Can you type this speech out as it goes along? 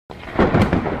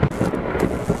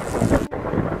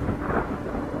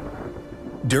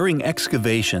During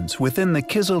excavations within the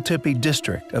Kiziltepe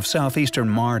district of southeastern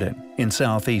Mardin in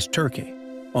southeast Turkey,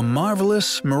 a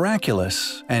marvelous,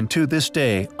 miraculous, and to this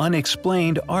day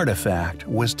unexplained artifact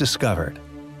was discovered.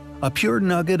 A pure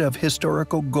nugget of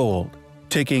historical gold,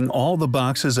 ticking all the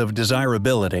boxes of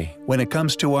desirability when it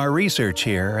comes to our research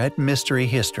here at Mystery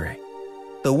History.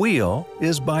 The wheel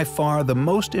is by far the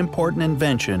most important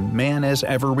invention man has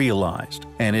ever realized,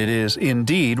 and it is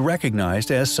indeed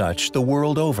recognized as such the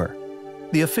world over.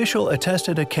 The official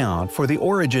attested account for the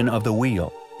origin of the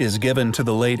wheel is given to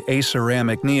the late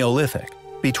Aceramic Neolithic,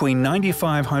 between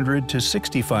 9500 to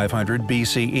 6500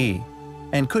 BCE,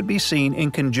 and could be seen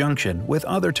in conjunction with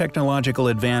other technological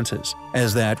advances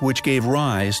as that which gave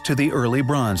rise to the early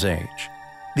Bronze Age.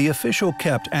 The official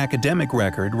kept academic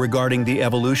record regarding the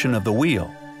evolution of the wheel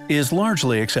is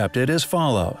largely accepted as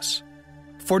follows: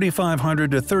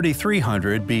 4500 to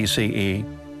 3300 BCE,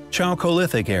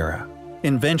 Chalcolithic era,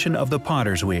 invention of the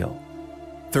potter's wheel.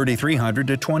 3300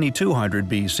 to 2200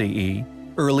 BCE,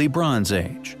 early Bronze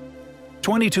Age.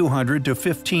 2200 to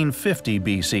 1550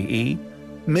 BCE,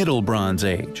 Middle Bronze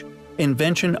Age,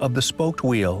 invention of the spoked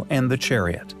wheel and the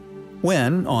chariot.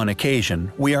 When, on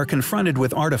occasion, we are confronted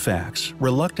with artifacts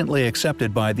reluctantly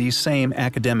accepted by these same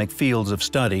academic fields of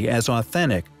study as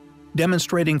authentic,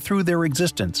 demonstrating through their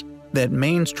existence that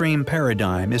mainstream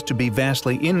paradigm is to be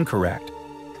vastly incorrect,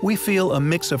 we feel a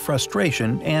mix of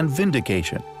frustration and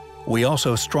vindication. We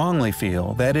also strongly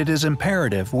feel that it is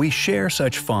imperative we share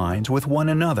such finds with one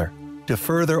another to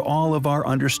further all of our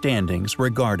understandings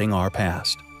regarding our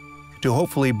past, to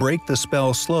hopefully break the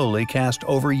spell slowly cast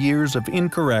over years of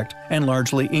incorrect and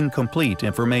largely incomplete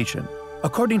information.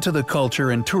 According to the Culture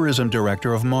and Tourism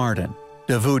Director of Mardin,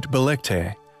 Davut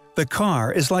Belikte, the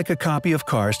car is like a copy of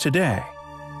cars today.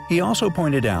 He also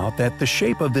pointed out that the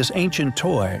shape of this ancient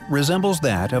toy resembles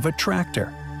that of a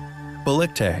tractor.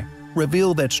 Belikte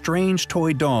revealed that strange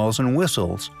toy dolls and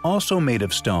whistles, also made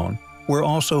of stone, were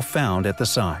also found at the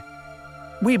site.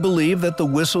 We believe that the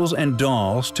whistles and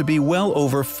dolls to be well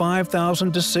over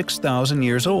 5,000 to 6,000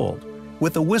 years old,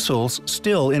 with the whistles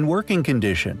still in working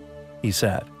condition, he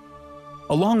said.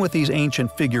 Along with these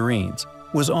ancient figurines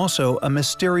was also a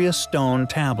mysterious stone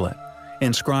tablet,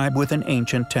 inscribed with an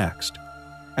ancient text.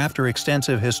 After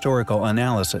extensive historical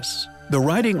analysis, the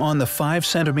writing on the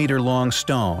 5-centimeter-long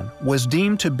stone was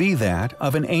deemed to be that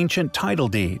of an ancient title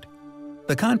deed.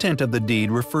 The content of the deed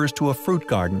refers to a fruit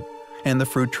garden and the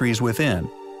fruit trees within,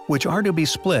 which are to be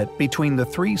split between the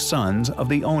 3 sons of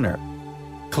the owner.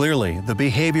 Clearly, the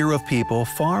behavior of people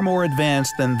far more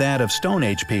advanced than that of Stone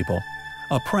Age people,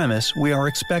 a premise we are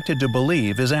expected to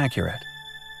believe is accurate.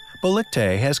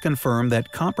 Belikte has confirmed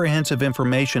that comprehensive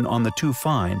information on the 2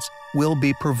 finds will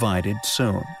be provided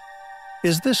soon.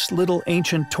 Is this little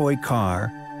ancient toy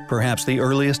car perhaps the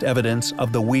earliest evidence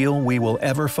of the wheel we will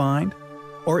ever find?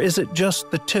 Or is it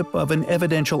just the tip of an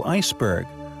evidential iceberg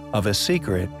of a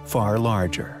secret far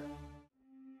larger?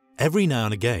 Every now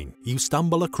and again, you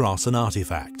stumble across an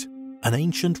artifact, an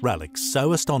ancient relic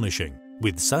so astonishing,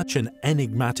 with such an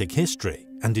enigmatic history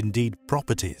and indeed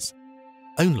properties.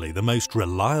 Only the most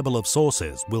reliable of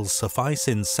sources will suffice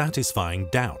in satisfying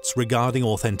doubts regarding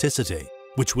authenticity,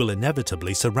 which will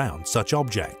inevitably surround such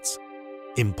objects.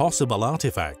 Impossible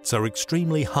artifacts are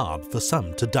extremely hard for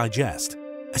some to digest,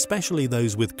 especially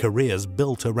those with careers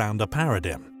built around a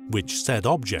paradigm, which said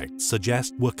objects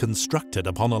suggest were constructed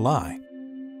upon a lie.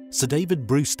 Sir David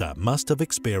Brewster must have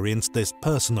experienced this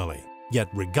personally, yet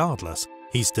regardless,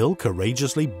 he still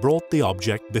courageously brought the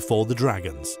object before the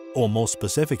dragons, or more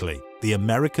specifically, the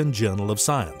American Journal of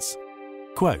Science.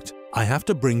 Quote, "I have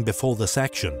to bring before the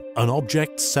section an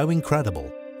object so incredible,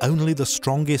 only the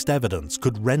strongest evidence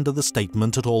could render the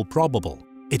statement at all probable.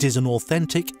 It is an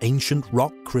authentic ancient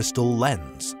rock crystal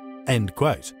lens." End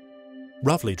quote.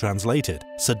 Roughly translated,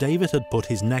 Sir David had put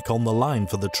his neck on the line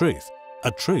for the truth,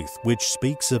 a truth which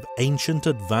speaks of ancient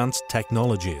advanced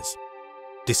technologies.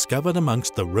 Discovered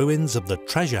amongst the ruins of the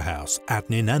treasure house at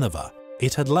Nineveh,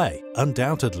 it had lay,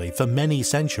 undoubtedly for many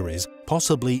centuries,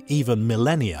 possibly even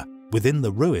millennia, within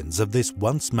the ruins of this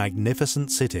once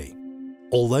magnificent city.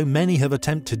 Although many have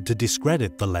attempted to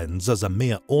discredit the lens as a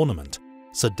mere ornament,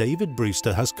 Sir David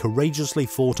Brewster has courageously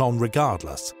fought on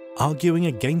regardless, arguing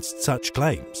against such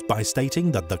claims by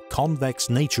stating that the convex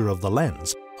nature of the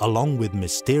lens, along with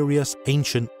mysterious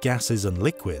ancient gases and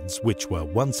liquids which were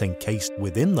once encased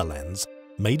within the lens,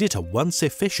 made it a once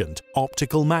efficient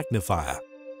optical magnifier.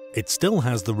 It still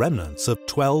has the remnants of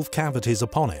 12 cavities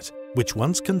upon it, which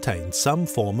once contained some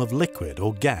form of liquid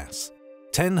or gas.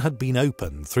 10 had been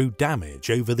opened through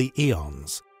damage over the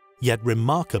eons, yet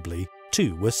remarkably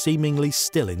 2 were seemingly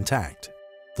still intact.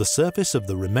 The The surface of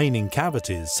the remaining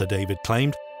cavities, Sir David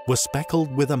claimed, were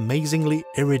speckled with amazingly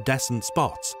iridescent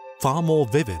spots, far more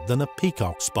vivid than a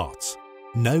peacock's spots,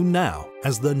 known now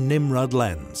as the Nimrod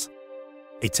lens.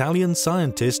 Italian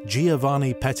scientist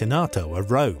Giovanni Pettinato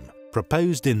of Rome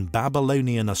proposed in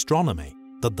Babylonian astronomy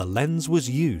that the lens was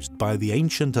used by the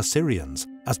ancient Assyrians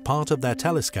as part of their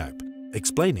telescope,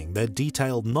 explaining their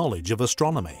detailed knowledge of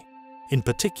astronomy, in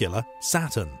particular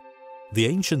Saturn. The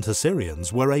ancient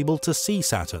Assyrians were able to see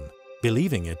Saturn,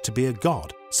 believing it to be a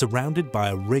god surrounded by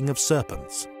a ring of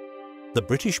serpents. The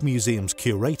British Museum's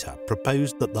curator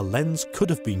proposed that the lens could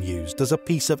have been used as a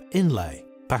piece of inlay,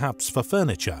 perhaps for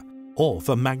furniture, or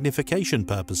for magnification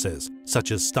purposes,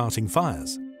 such as starting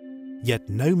fires. Yet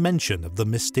no mention of the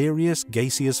mysterious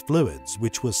gaseous fluids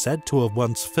which was said to have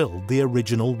once filled the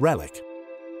original relic.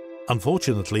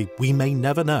 Unfortunately, we may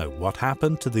never know what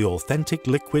happened to the authentic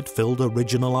liquid-filled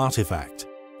original artifact,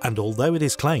 and although it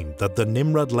is claimed that the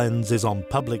Nimrod lens is on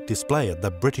public display at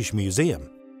the British Museum,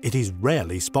 it is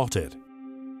rarely spotted.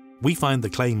 We find the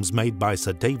claims made by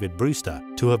Sir David Brewster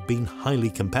to have been highly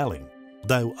compelling,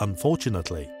 though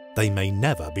unfortunately, they may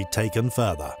never be taken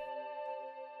further.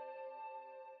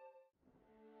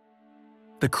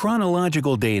 The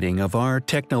chronological dating of our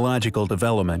technological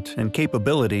development and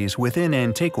capabilities within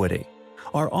antiquity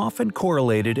are often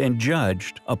correlated and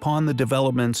judged upon the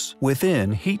developments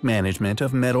within heat management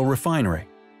of metal refinery.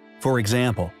 For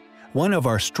example, one of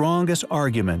our strongest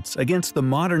arguments against the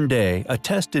modern-day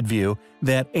attested view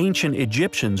that ancient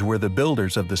Egyptians were the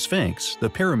builders of the Sphinx, the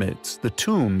pyramids, the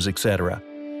tombs, etc.,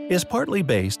 is partly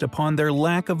based upon their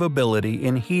lack of ability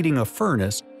in heating a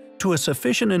furnace to a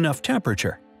sufficient enough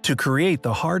temperature to create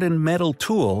the hardened metal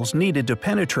tools needed to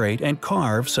penetrate and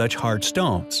carve such hard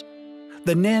stones.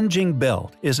 The Nanjing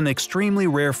Belt is an extremely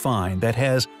rare find that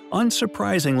has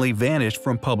unsurprisingly vanished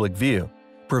from public view,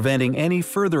 preventing any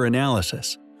further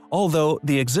analysis, although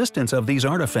the existence of these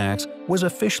artifacts was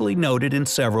officially noted in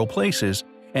several places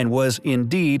and was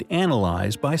indeed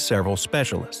analyzed by several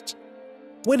specialists.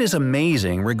 What is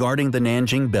amazing regarding the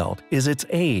Nanjing Belt is its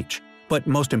age, but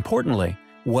most importantly,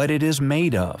 what it is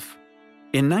made of.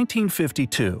 In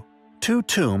 1952, 2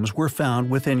 tombs were found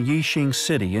within Yixing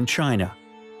City in China.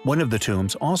 One of the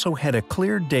tombs also had a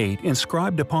clear date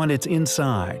inscribed upon its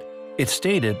inside. It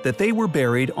stated that they were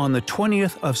buried on the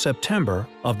 20th of September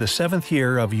of the 7th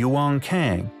year of Yuan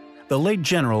Kang, the late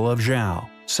general of Zhao,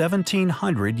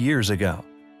 1700 years ago.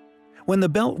 When the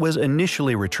belt was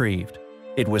initially retrieved,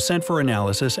 it was sent for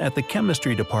analysis at the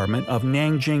chemistry department of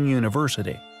Nanjing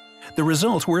University. The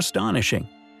results were astonishing: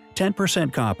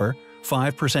 10% copper,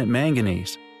 5%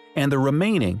 manganese, and the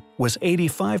remaining was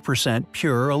 85%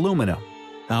 pure aluminum.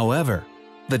 However,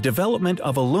 the development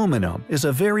of aluminum is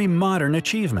a very modern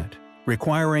achievement,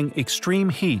 requiring extreme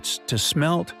heats to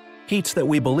smelt, heats that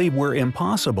we believe were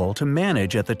impossible to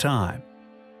manage at the time.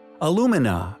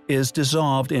 Alumina is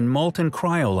dissolved in molten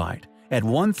cryolite at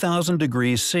 1000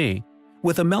 degrees C,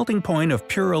 with a melting point of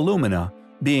pure alumina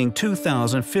being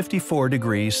 2054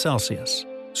 degrees Celsius.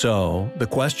 So, the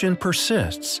question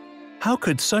persists: how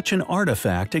could such an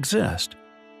artifact exist?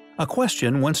 A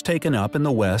question once taken up in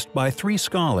the West by 3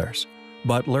 scholars,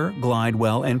 Butler,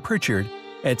 Glidewell, and Pritchard,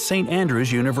 at St.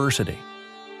 Andrews University.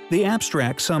 The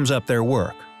abstract sums up their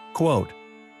work, quote,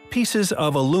 "Pieces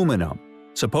of aluminum,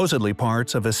 supposedly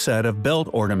parts of a set of belt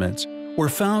ornaments, were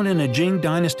found in a Jing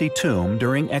Dynasty tomb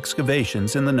during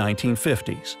excavations in the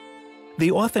 1950s.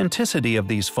 The authenticity of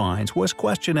these finds was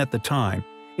questioned at the time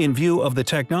in view of the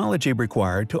technology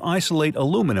required to isolate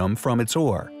aluminum from its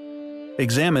ore.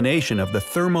 Examination of the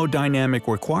thermodynamic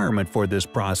requirement for this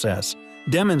process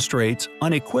demonstrates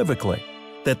unequivocally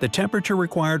that the temperature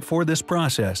required for this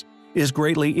process is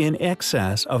greatly in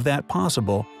excess of that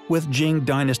possible with Jing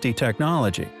Dynasty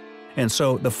technology, and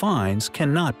so the finds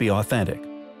cannot be authentic."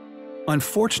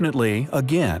 Unfortunately,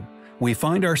 again, we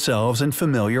find ourselves in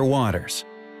familiar waters.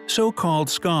 So-called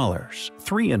scholars,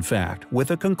 3 in fact,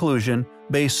 with a conclusion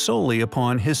based solely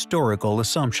upon historical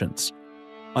assumptions.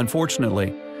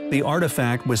 Unfortunately, the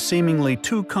artifact was seemingly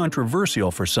too controversial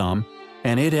for some,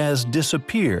 and it has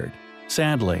disappeared,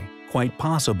 sadly, quite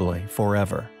possibly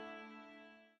forever.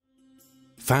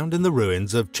 Found in the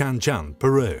ruins of Chanchan,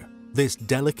 Peru, this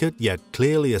delicate yet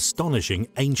clearly astonishing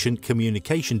ancient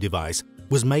communication device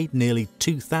was made nearly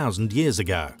 2,000 years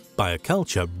ago by a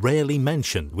culture rarely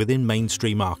mentioned within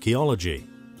mainstream archaeology.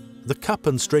 The cup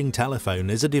and string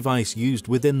telephone is a device used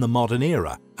within the modern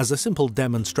era as a simple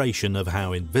demonstration of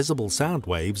how invisible sound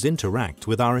waves interact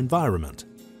with our environment.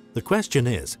 The question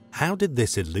is, how did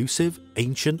this elusive,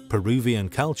 ancient Peruvian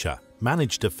culture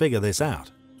manage to figure this out?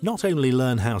 Not only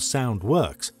learn how sound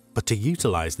works, but to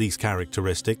utilize these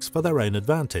characteristics for their own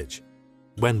advantage.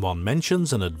 When one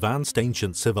mentions an advanced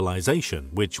ancient civilization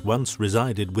which once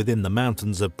resided within the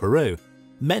mountains of Peru,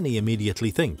 many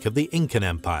immediately think of the Incan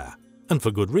Empire. And for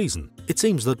good reason. It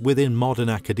seems that within modern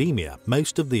academia,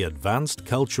 most of the advanced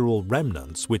cultural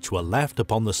remnants which were left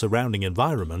upon the surrounding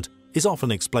environment is often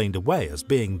explained away as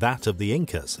being that of the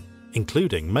Incas,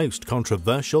 including most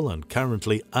controversial and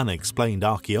currently unexplained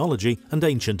archaeology and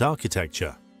ancient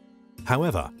architecture.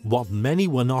 However, what many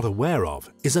were not aware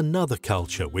of is another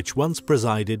culture which once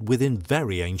presided within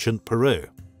very ancient Peru.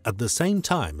 At the same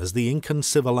time as the Incan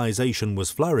civilization was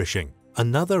flourishing,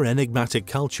 another enigmatic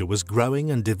culture was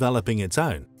growing and developing its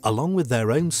own, along with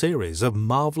their own series of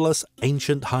marvelous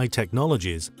ancient high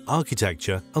technologies,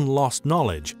 architecture, and lost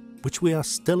knowledge, which we are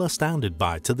still astounded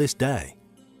by to this day.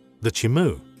 The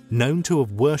Chimu, known to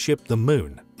have worshipped the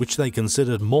moon, which they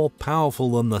considered more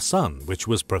powerful than the sun, which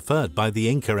was preferred by the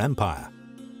Inca Empire.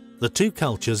 The two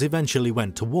cultures eventually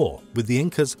went to war, with the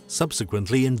Incas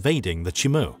subsequently invading the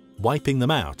Chimu, wiping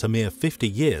them out a mere 50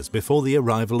 years before the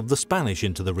arrival of the Spanish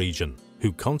into the region,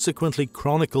 who consequently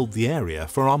chronicled the area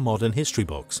for our modern history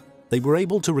books. They were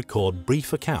able to record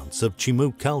brief accounts of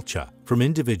Chimu culture from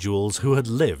individuals who had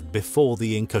lived before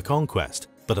the Inca conquest,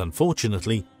 but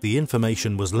unfortunately the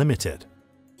information was limited.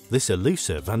 This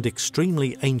elusive and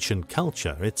extremely ancient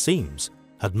culture, it seems,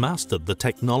 had mastered the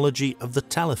technology of the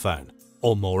telephone,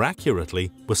 or more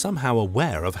accurately, were somehow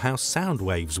aware of how sound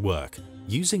waves work,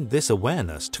 using this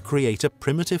awareness to create a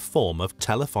primitive form of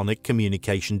telephonic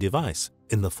communication device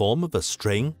in the form of a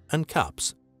string and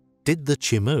cups. Did the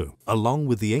Chimu, along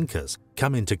with the Incas,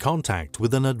 come into contact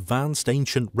with an advanced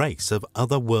ancient race of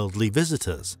otherworldly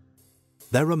visitors?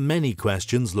 There are many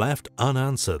questions left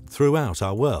unanswered throughout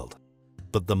our world.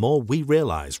 But the more we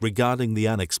realize regarding the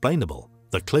unexplainable,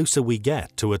 the closer we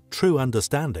get to a true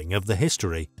understanding of the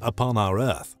history upon our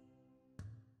Earth.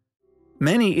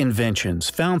 Many inventions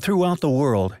found throughout the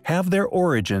world have their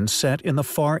origins set in the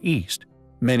Far East.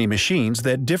 Many machines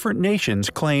that different nations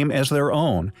claim as their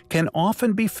own can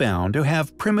often be found to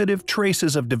have primitive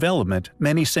traces of development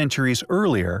many centuries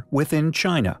earlier within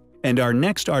China, and our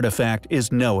next artifact is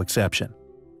no exception.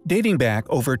 Dating back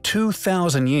over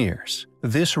 2,000 years,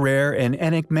 this rare and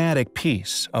enigmatic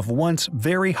piece of once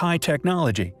very high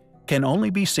technology can only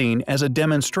be seen as a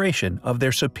demonstration of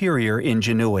their superior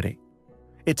ingenuity.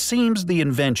 It seems the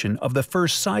invention of the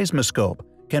first seismoscope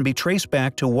can be traced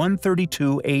back to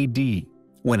 132 AD,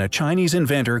 when a Chinese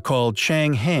inventor called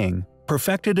Chang Heng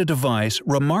perfected a device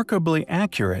remarkably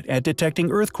accurate at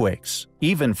detecting earthquakes,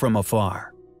 even from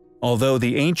afar. Although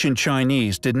the ancient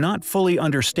Chinese did not fully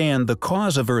understand the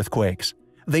cause of earthquakes,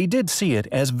 they did see it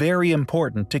as very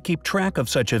important to keep track of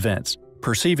such events,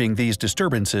 perceiving these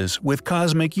disturbances with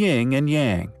cosmic yin and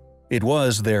yang. It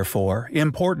was, therefore,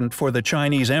 important for the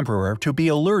Chinese emperor to be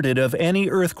alerted of any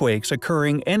earthquakes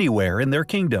occurring anywhere in their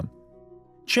kingdom.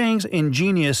 Chang's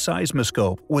ingenious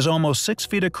seismoscope was almost 6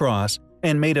 feet across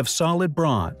and made of solid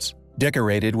bronze,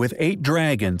 decorated with 8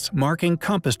 dragons marking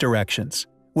compass directions.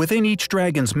 Within each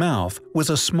dragon's mouth was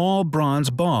a small bronze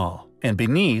ball, and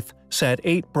beneath sat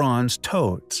 8 bronze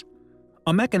toads.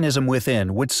 A mechanism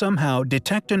within would somehow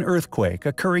detect an earthquake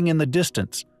occurring in the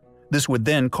distance. This would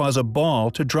then cause a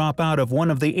ball to drop out of one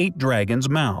of the 8 dragons'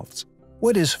 mouths.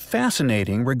 What is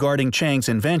fascinating regarding Chang's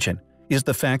invention is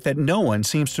the fact that no one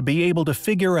seems to be able to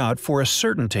figure out for a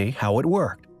certainty how it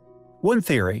worked. One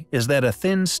theory is that a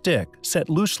thin stick set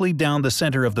loosely down the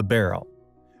center of the barrel.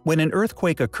 When an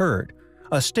earthquake occurred,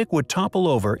 a stick would topple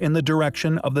over in the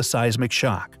direction of the seismic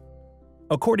shock.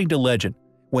 According to legend,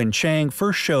 when Chang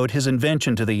first showed his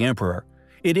invention to the emperor,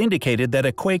 it indicated that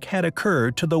a quake had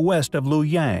occurred to the west of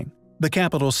Luoyang, the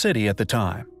capital city at the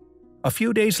time. A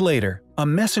few days later, a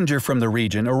messenger from the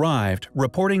region arrived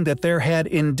reporting that there had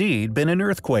indeed been an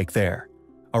earthquake there,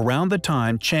 around the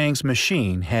time Chang's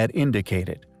machine had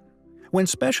indicated. When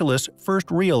specialists first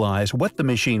realized what the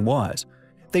machine was,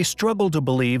 they struggled to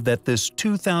believe that this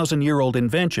 2,000-year-old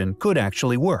invention could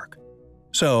actually work.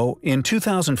 So, in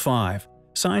 2005,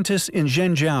 scientists in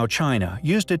Zhengzhou, China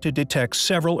used it to detect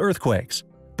several earthquakes.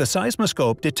 The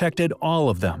seismoscope detected all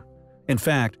of them. In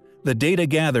fact, the data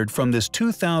gathered from this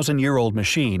 2,000-year-old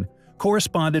machine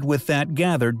corresponded with that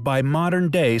gathered by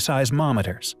modern-day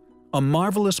seismometers. A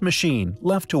marvelous machine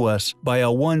left to us by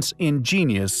a once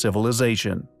ingenious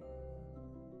civilization.